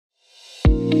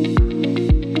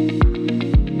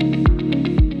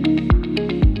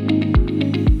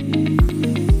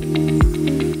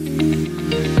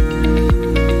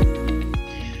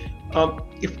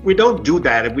don't do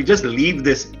that, if we just leave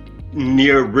this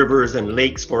near rivers and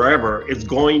lakes forever, it's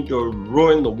going to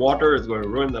ruin the water, it's going to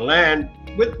ruin the land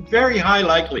with very high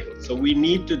likelihood. So we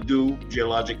need to do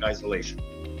geologic isolation.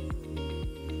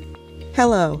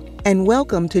 Hello, and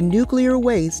welcome to Nuclear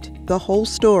Waste, The Whole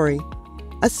Story,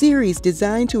 a series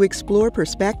designed to explore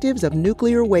perspectives of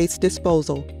nuclear waste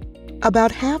disposal.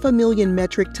 About 500,000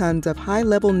 metric tons of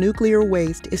high-level nuclear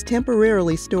waste is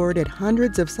temporarily stored at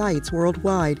hundreds of sites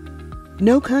worldwide.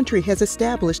 No country has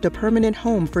established a permanent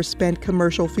home for spent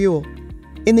commercial fuel.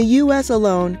 In the U.S.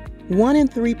 alone, 1 in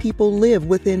 3 people live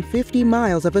within 50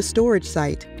 miles of a storage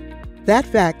site. That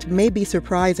fact may be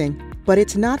surprising, but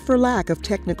it's not for lack of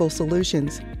technical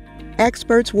solutions.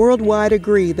 Experts worldwide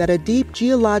agree that a deep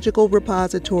geological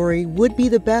repository would be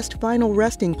the best final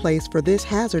resting place for this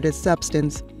hazardous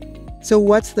substance. So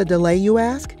what's the delay, you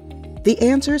ask? The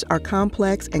answers are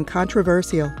complex and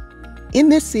controversial. In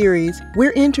this series,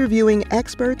 we're interviewing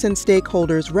experts and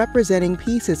stakeholders representing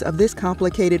pieces of this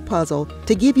complicated puzzle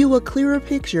to give you a clearer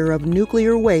picture of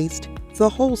nuclear waste, the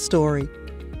whole story.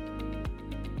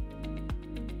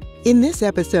 In this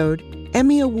episode,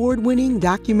 Emmy Award-winning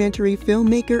documentary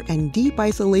filmmaker and deep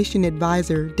isolation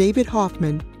advisor David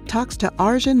Hoffman talks to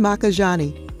Arjun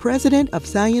Makhijani, president of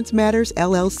Science Matters,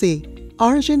 LLC.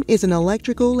 Arjun is an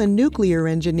electrical and nuclear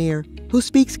engineer who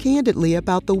speaks candidly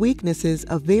about the weaknesses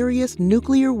of various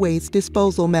nuclear waste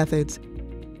disposal methods.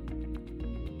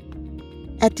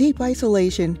 At Deep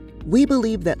Isolation, we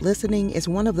believe that listening is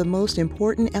one of the most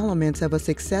important elements of a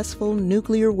successful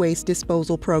nuclear waste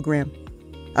disposal program.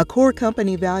 A core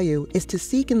company value is to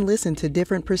seek and listen to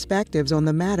different perspectives on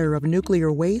the matter of nuclear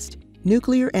waste,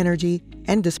 nuclear energy,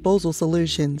 and disposal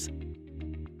solutions.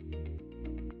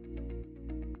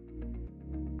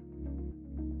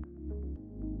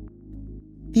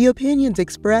 The opinions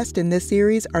expressed in this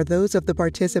series are those of the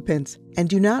participants and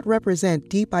do not represent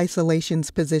Deep Isolation's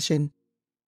position.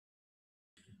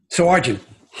 So Arjun,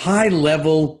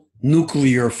 high-level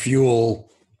nuclear fuel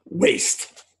waste.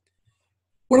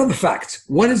 What are the facts?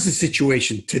 What is the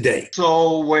situation today?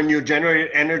 So when you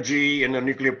generate energy in a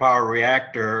nuclear power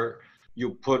reactor, you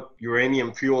put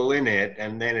uranium fuel in it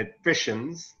and then it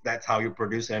fissions. That's how you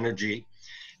produce energy.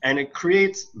 And it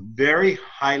creates very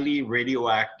highly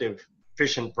radioactive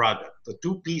fission product. The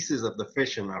two pieces of the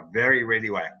fission are very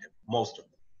radioactive, most of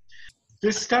them.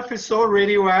 This stuff is so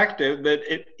radioactive that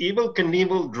Evel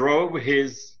Knievel drove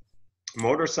his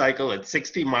motorcycle at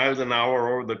 60 miles an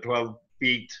hour over the 12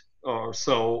 feet or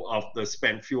so of the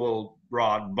spent fuel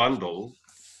rod bundle.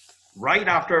 Right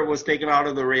after it was taken out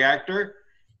of the reactor,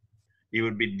 he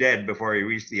would be dead before he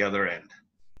reached the other end.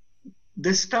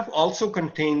 This stuff also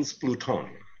contains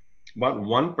plutonium. About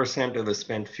 1% of the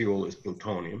spent fuel is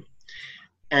plutonium.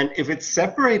 And if it's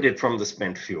separated from the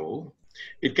spent fuel,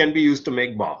 it can be used to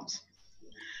make bombs.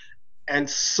 And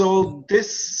so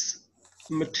this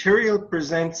material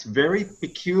presents very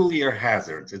peculiar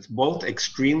hazards. It's both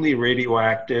extremely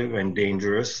radioactive and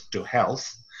dangerous to health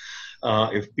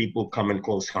if people come in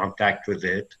close contact with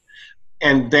it.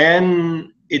 And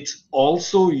then it's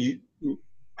also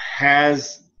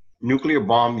has nuclear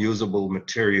bomb usable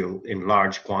material in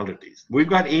large quantities. We've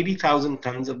got 80,000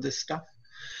 tons of this stuff.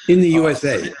 In the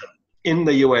USA? In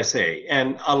the USA,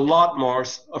 and a lot more,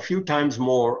 a few times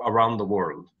more around the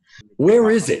world.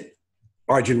 Where is it?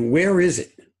 Arjun, where is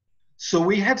it? So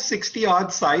we have 60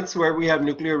 odd sites where we have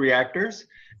nuclear reactors,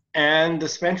 and the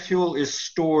spent fuel is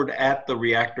stored at the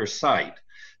reactor site.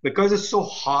 Because it's so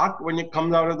hot when it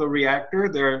comes out of the reactor,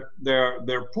 there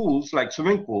are pools, like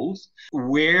swimming pools,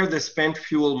 where the spent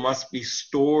fuel must be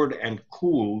stored and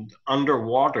cooled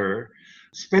underwater.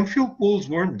 Spent fuel pools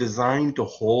weren't designed to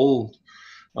hold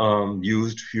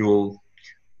used fuel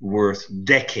worth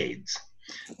decades.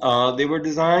 They were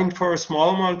designed for a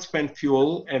small amount of spent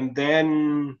fuel, and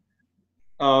then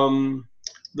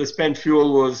the spent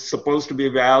fuel was supposed to be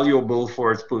valuable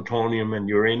for its plutonium and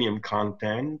uranium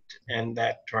content, and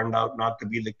that turned out not to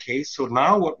be the case. So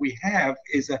now what we have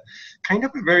is a kind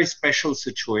of a very special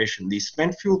situation. These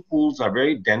spent fuel pools are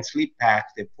very densely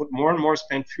packed. They put more and more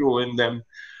spent fuel in them,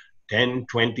 10,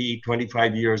 20,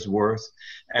 25 years worth.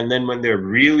 And then when they're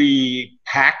really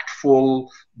packed full,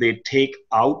 they take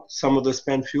out some of the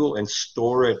spent fuel and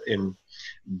store it in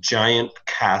giant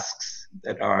casks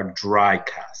that are dry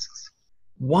casks.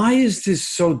 Why is this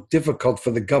so difficult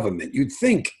for the government? You'd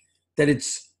think that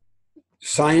it's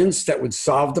science that would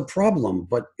solve the problem,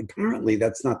 but apparently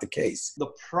that's not the case.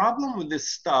 The problem with this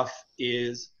stuff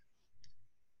is,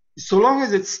 so long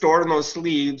as it's stored in those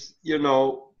sleeves,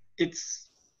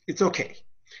 it's okay.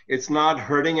 It's not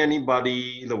hurting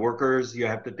anybody. The workers, you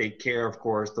have to take care, of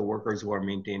course, the workers who are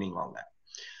maintaining all that.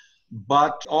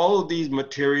 But all of these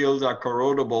materials are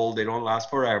corrodable, they don't last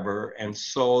forever. And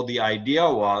so the idea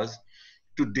was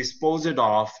to dispose it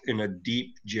off in a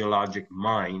deep geologic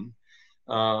mine,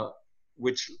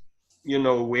 which,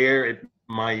 where it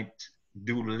might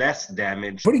do less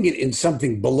damage. Putting it in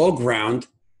something below ground,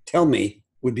 tell me,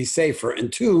 would be safer.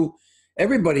 And two,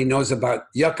 everybody knows about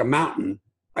Yucca Mountain.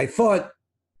 I thought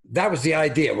that was the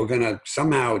idea. We're going to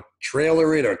somehow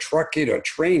trailer it or truck it or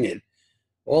train it,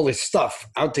 all this stuff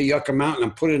out to Yucca Mountain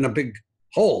and put it in a big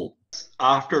hole.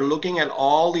 After looking at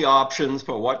all the options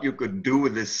for what you could do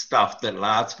with this stuff that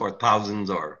lasts for thousands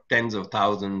or tens of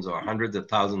thousands or hundreds of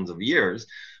thousands of years,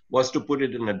 was to put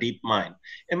it in a deep mine.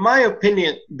 In my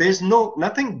opinion, there's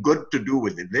nothing good to do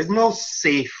with it. There's no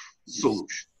safe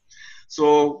solution.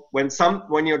 So when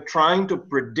you're trying to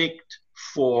predict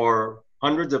for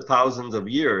hundreds of thousands of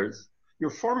years, your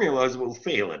formulas will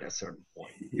fail at a certain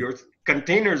point. Your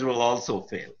containers will also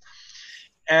fail.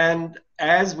 And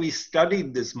as we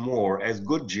studied this more, as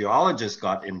good geologists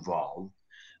got involved,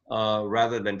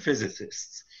 rather than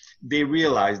physicists, they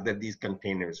realized that these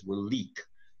containers will leak.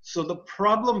 So the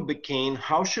problem became,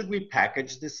 how should we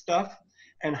package this stuff?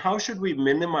 And how should we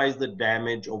minimize the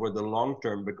damage over the long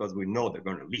term, because we know they're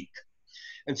going to leak?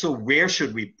 And so where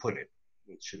should we put it?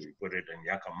 Should we put it in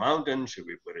Yucca Mountain? Should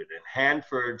we put it in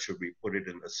Hanford? Should we put it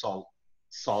in the salt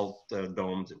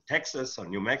domes in Texas or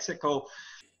New Mexico?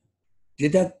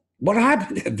 What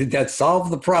happened? Did that solve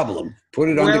the problem? Put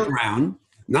it on the ground,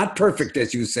 not perfect,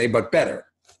 as you say, but better.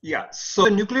 Yeah, so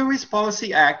the Nuclear Waste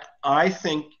Policy Act, I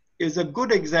think, is a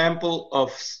good example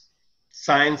of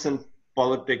science and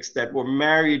politics that were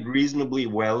married reasonably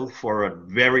well for a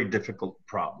very difficult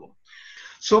problem.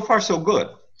 So far, so good.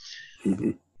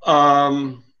 Mm-hmm.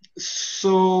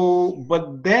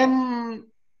 But then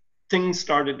things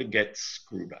started to get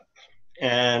screwed up,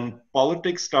 and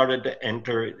politics started to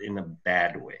enter it in a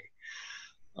bad way.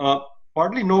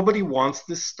 Partly nobody wants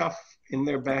this stuff in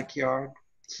their backyard.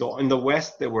 So in the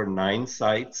West, there were 9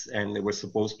 sites, and they were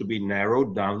supposed to be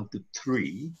narrowed down to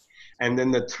 3. And then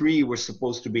the 3 were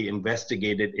supposed to be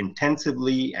investigated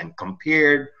intensively and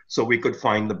compared so we could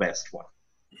find the best one.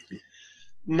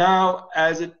 Now,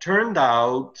 as it turned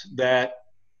out that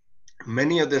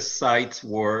many of the sites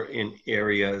were in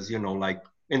areas, like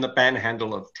in the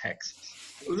panhandle of Texas.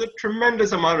 There was a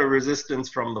tremendous amount of resistance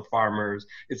from the farmers.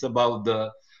 It's about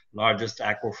the largest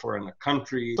aquifer in the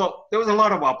country. So there was a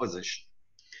lot of opposition.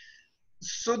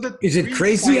 Is it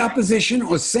crazy opposition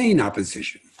or sane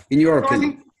opposition, in your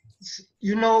opinion?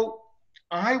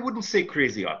 I wouldn't say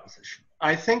crazy opposition.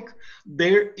 I think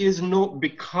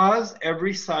because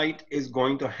every site is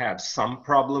going to have some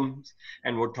problems,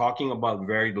 and we're talking about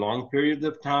very long periods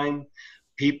of time,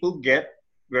 people get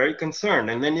very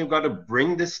concerned. And then you've got to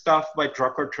bring this stuff by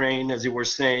truck or train, as you were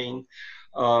saying.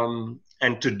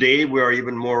 And today we are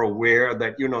even more aware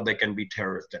that, there can be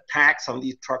terrorist attacks on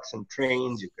these trucks and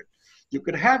trains. You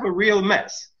could have a real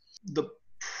mess. The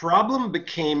problem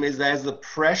is as the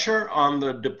pressure on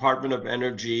the Department of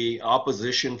Energy,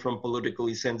 opposition from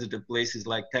politically sensitive places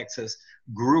like Texas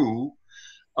grew,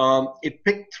 it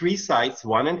picked 3 sites,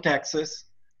 one in Texas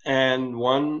and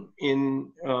one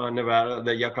in Nevada,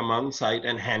 the Yucca Mountain site,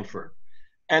 and Hanford.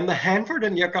 And the Hanford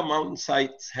and Yucca Mountain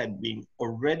sites had been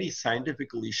already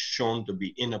scientifically shown to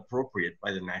be inappropriate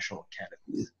by the national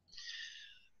academies.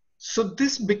 So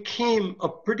this became a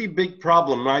pretty big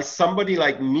problem. Now, somebody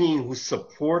like me who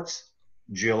supports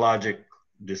geologic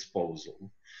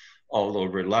disposal, although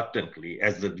reluctantly,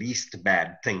 as the least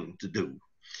bad thing to do,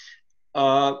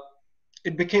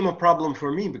 it became a problem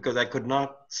for me because I could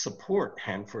not support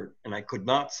Hanford and I could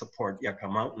not support Yucca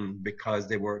Mountain because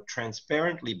they were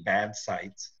transparently bad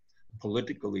sites,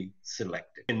 politically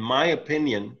selected. In my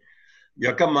opinion,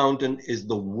 Yucca Mountain is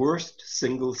the worst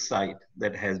single site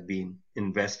that has been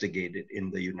investigated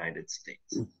in the United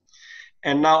States.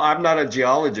 And now I'm not a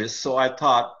geologist, so I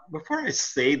thought, before I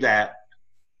say that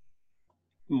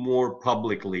more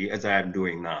publicly, as I am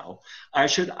doing now, I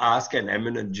should ask an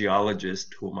eminent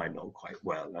geologist whom I know quite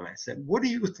well. And I said, what do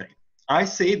you think? I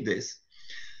say this.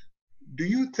 Do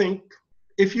you think,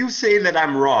 if you say that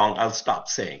I'm wrong, I'll stop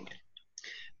saying it?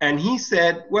 And he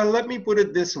said, well, let me put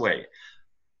it this way.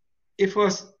 If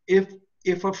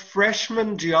a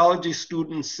freshman geology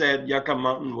student said Yucca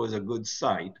Mountain was a good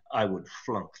site, I would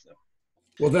flunk them.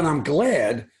 Well, then I'm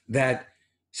glad that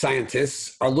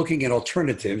scientists are looking at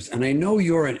alternatives. And I know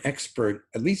you're an expert,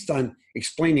 at least on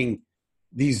explaining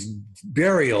these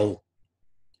burial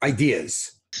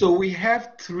ideas. So we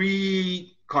have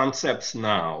 3 concepts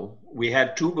now. We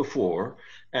had 2 before,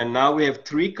 and now we have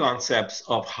 3 concepts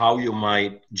of how you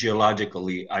might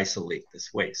geologically isolate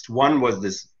this waste. One was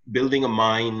this building a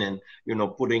mine and,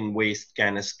 putting waste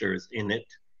canisters in it,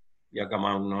 Yucca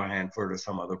Mountain or Hanford or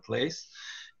some other place.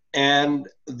 And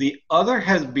the other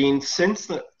has been, since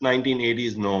the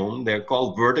 1980s, known, they're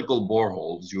called vertical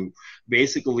boreholes. You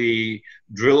basically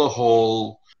drill a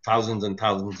hole thousands and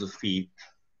thousands of feet,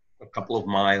 a couple of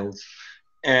miles,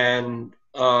 and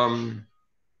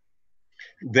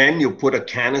then you put a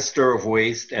canister of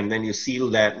waste, and then you seal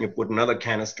that, and you put another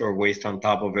canister of waste on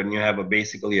top of it, and you have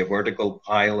basically a vertical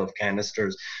pile of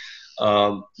canisters.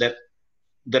 That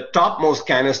the topmost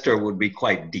canister would be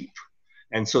quite deep.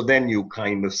 And so then you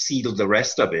kind of seal the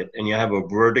rest of it, and you have a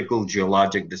vertical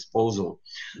geologic disposal.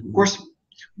 Of course,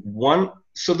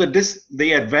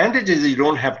 the advantage is you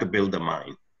don't have to build a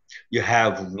mine. You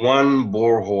have one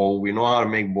borehole. We know how to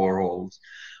make boreholes.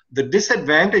 The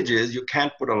disadvantage is you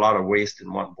can't put a lot of waste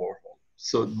in one borehole.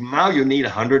 So now you need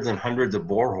hundreds and hundreds of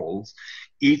boreholes,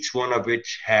 each one of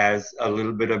which has a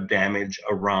little bit of damage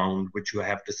around, which you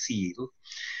have to seal.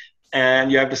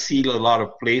 And you have to seal a lot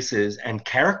of places and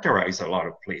characterize a lot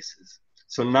of places.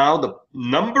 So now the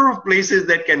number of places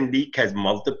that can leak has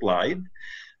multiplied,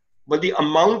 but the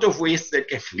amount of waste that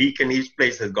can leak in each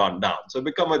place has gone down. So it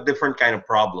become a different kind of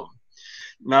problem.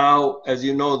 Now, as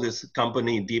you know, this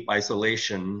company, Deep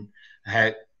Isolation,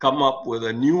 had come up with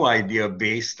a new idea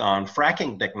based on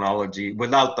fracking technology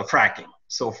without the fracking.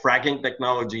 So fracking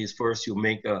technology is, first you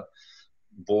make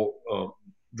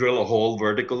drill a hole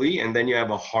vertically, and then you have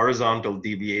a horizontal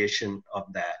deviation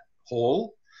of that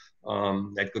hole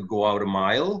that could go out a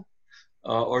mile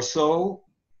or so.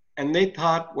 And they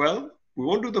thought, well, we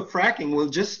won't do the fracking. We'll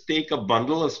just take a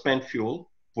bundle of spent fuel,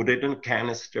 put it in a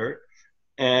canister,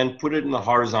 and put it in the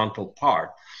horizontal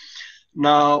part.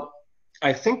 Now,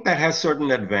 I think that has certain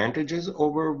advantages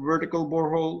over vertical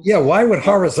boreholes. Yeah, why would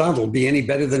horizontal be any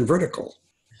better than vertical?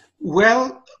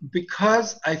 Well,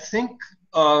 because I think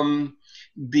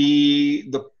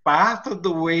the path of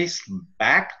the waste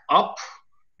back up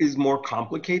is more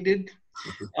complicated,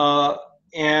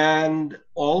 and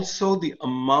also the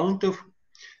amount of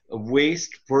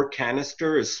waste per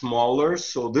canister is smaller.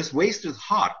 So this waste is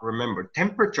hot, remember,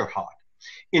 temperature hot.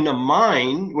 In a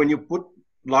mine, when you put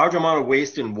large amount of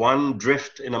waste in one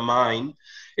drift in a mine,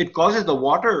 it causes the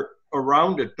water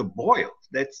around it to boil.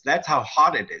 That's how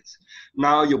hot it is.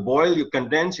 Now you boil, you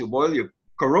condense, you boil, you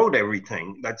corrode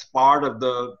everything. That's part of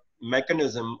the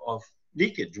mechanism of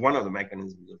leakage, one of the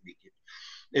mechanisms of leakage.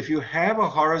 If you have a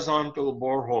horizontal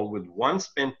borehole with one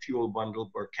spent fuel bundle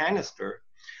per canister,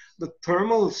 the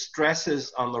thermal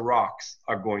stresses on the rocks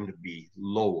are going to be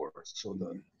lower. So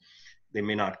they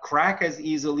may not crack as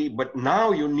easily, but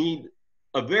now you need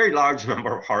a very large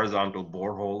number of horizontal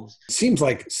boreholes. It seems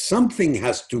like something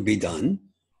has to be done.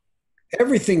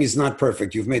 Everything is not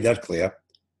perfect. You've made that clear.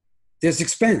 There's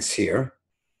expense here.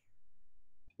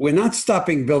 We're not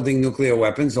stopping building nuclear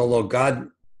weapons, although God,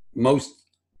 most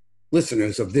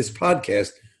listeners of this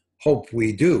podcast hope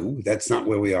we do. That's not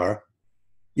where we are.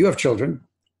 You have children.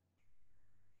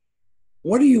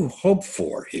 What do you hope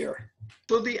for here?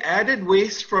 So the added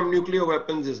waste from nuclear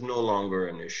weapons is no longer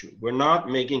an issue. We're not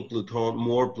making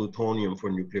more plutonium for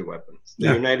nuclear weapons.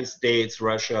 The United States,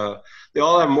 Russia, they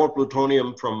all have more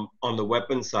plutonium on the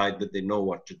weapon side than they know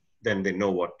what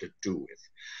to do with.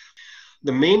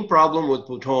 The main problem with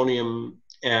plutonium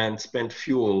and spent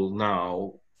fuel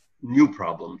now, new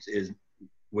problems, is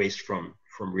waste from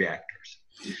reactors.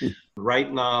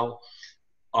 Right now,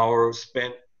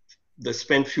 the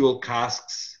spent fuel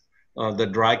casks, the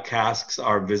dry casks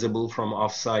are visible from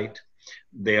offsite.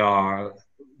 They are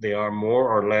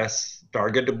more or less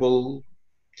targetable.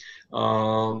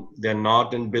 They're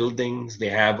not in buildings. They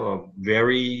have a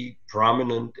very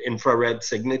prominent infrared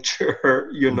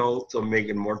signature, to make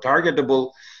it more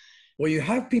targetable. Well, you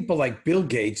have people like Bill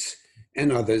Gates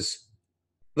and others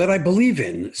that I believe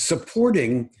in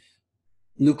supporting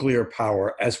nuclear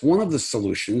power as one of the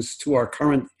solutions to our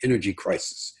current energy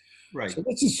crisis. Right. So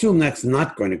let's assume that's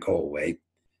not going to go away.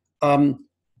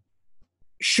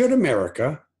 Should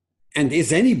America, and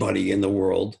is anybody in the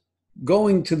world,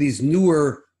 going to these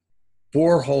newer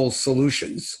borehole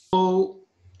solutions? So,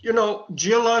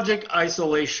 geologic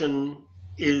isolation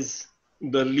is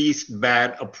the least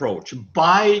bad approach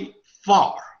by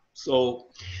far. So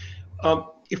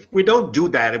if we don't do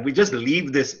that, if we just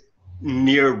leave this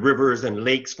near rivers and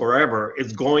lakes forever,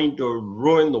 it's going to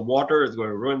ruin the water, it's going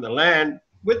to ruin the land,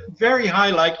 with very high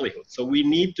likelihood. So we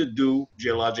need to do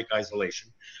geologic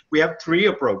isolation. We have three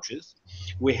approaches.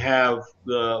 We have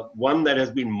the one that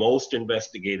has been most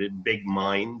investigated, big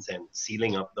mines and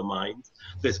sealing up the mines,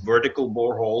 this vertical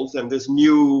boreholes, and this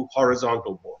new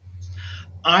horizontal boreholes.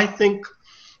 I think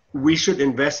we should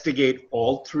investigate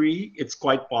all three. It's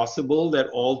quite possible that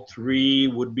all three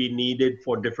would be needed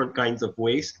for different kinds of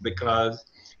waste, because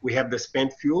we have the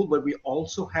spent fuel, but we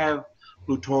also have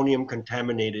plutonium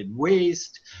contaminated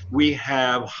waste. We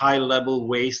have high level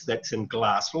waste that's in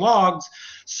glass logs.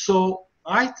 So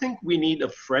I think we need a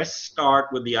fresh start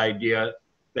with the idea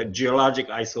that geologic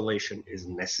isolation is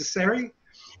necessary.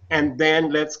 And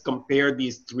then let's compare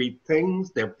these three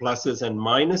things, their pluses and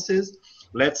minuses.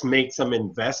 Let's make some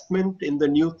investment in the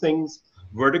new things.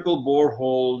 Vertical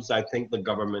boreholes, I think the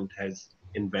government has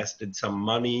invested some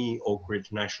money. Oak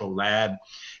Ridge National Lab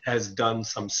has done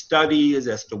some studies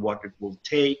as to what it will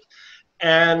take.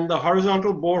 And the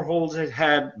horizontal boreholes have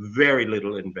had very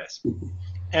little investment.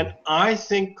 And I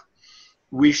think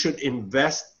we should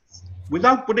invest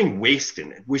without putting waste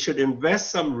in it. We should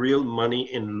invest some real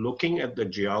money in looking at the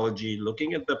geology,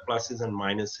 looking at the pluses and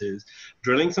minuses,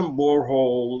 drilling some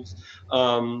boreholes,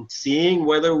 seeing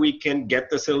whether we can get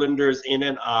the cylinders in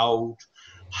and out,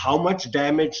 how much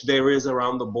damage there is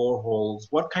around the boreholes,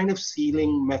 what kind of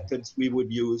sealing methods we would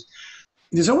use.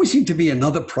 There's always seemed to be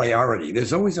another priority.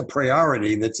 There's always a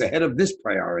priority that's ahead of this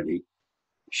priority.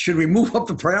 Should we move up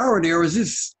the priority, or is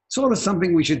this sort of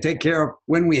something we should take care of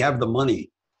when we have the money?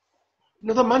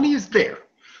 No, the money is there.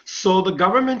 So the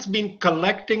government's been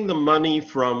collecting the money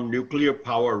from nuclear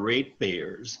power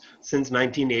ratepayers since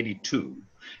 1982.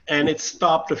 And it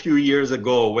stopped a few years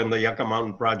ago when the Yucca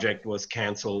Mountain project was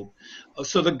canceled.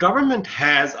 So the government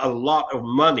has a lot of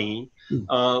money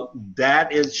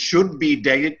should be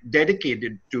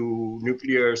dedicated to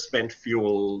nuclear spent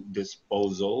fuel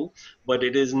disposal, but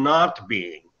it is not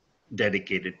being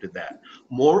dedicated to that.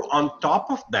 More on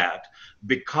top of that,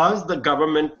 because the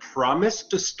government promised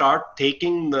to start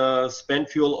taking the spent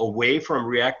fuel away from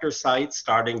reactor sites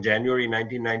starting January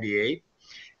 1998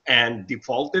 and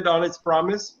defaulted on its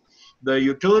promise, the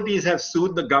utilities have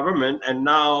sued the government, and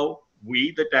now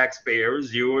we, the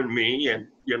taxpayers, you and me, and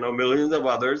millions of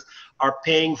others, are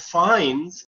paying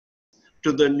fines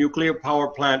to the nuclear power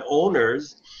plant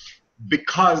owners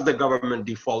because the government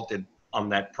defaulted on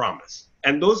that promise.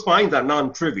 And those fines are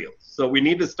non-trivial. So we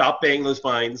need to stop paying those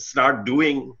fines, start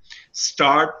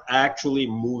actually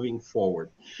moving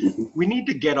forward. We need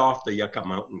to get off the Yucca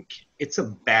Mountain. It's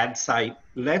a bad site.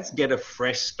 Let's get a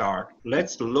fresh start.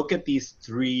 Let's look at these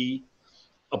three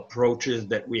approaches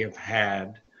that we have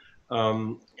had,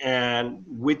 and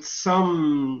with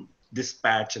some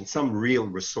dispatch and some real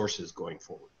resources going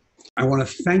forward. I want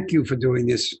to thank you for doing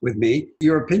this with me.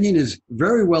 Your opinion is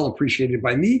very well appreciated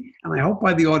by me, and I hope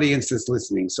by the audience that's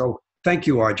listening. So thank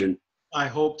you, Arjun. I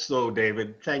hope so,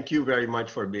 David. Thank you very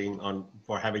much for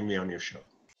having me on your show.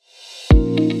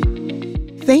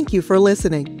 Thank you for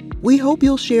listening. We hope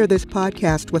you'll share this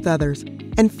podcast with others,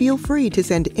 and feel free to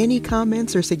send any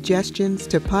comments or suggestions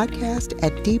to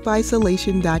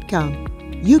podcast@deepisolation.com.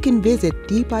 You can visit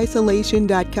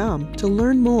deepisolation.com to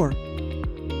learn more.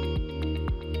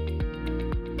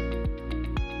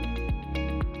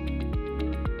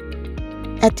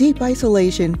 At Deep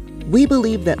Isolation, we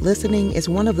believe that listening is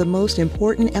one of the most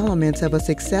important elements of a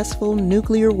successful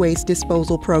nuclear waste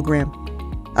disposal program.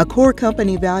 A core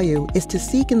company value is to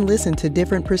seek and listen to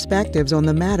different perspectives on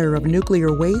the matter of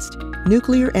nuclear waste,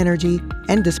 nuclear energy,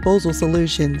 and disposal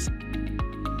solutions.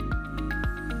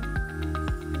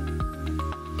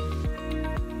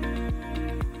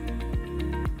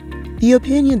 The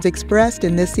opinions expressed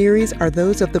in this series are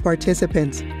those of the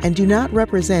participants and do not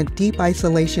represent Deep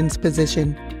Isolation's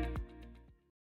position.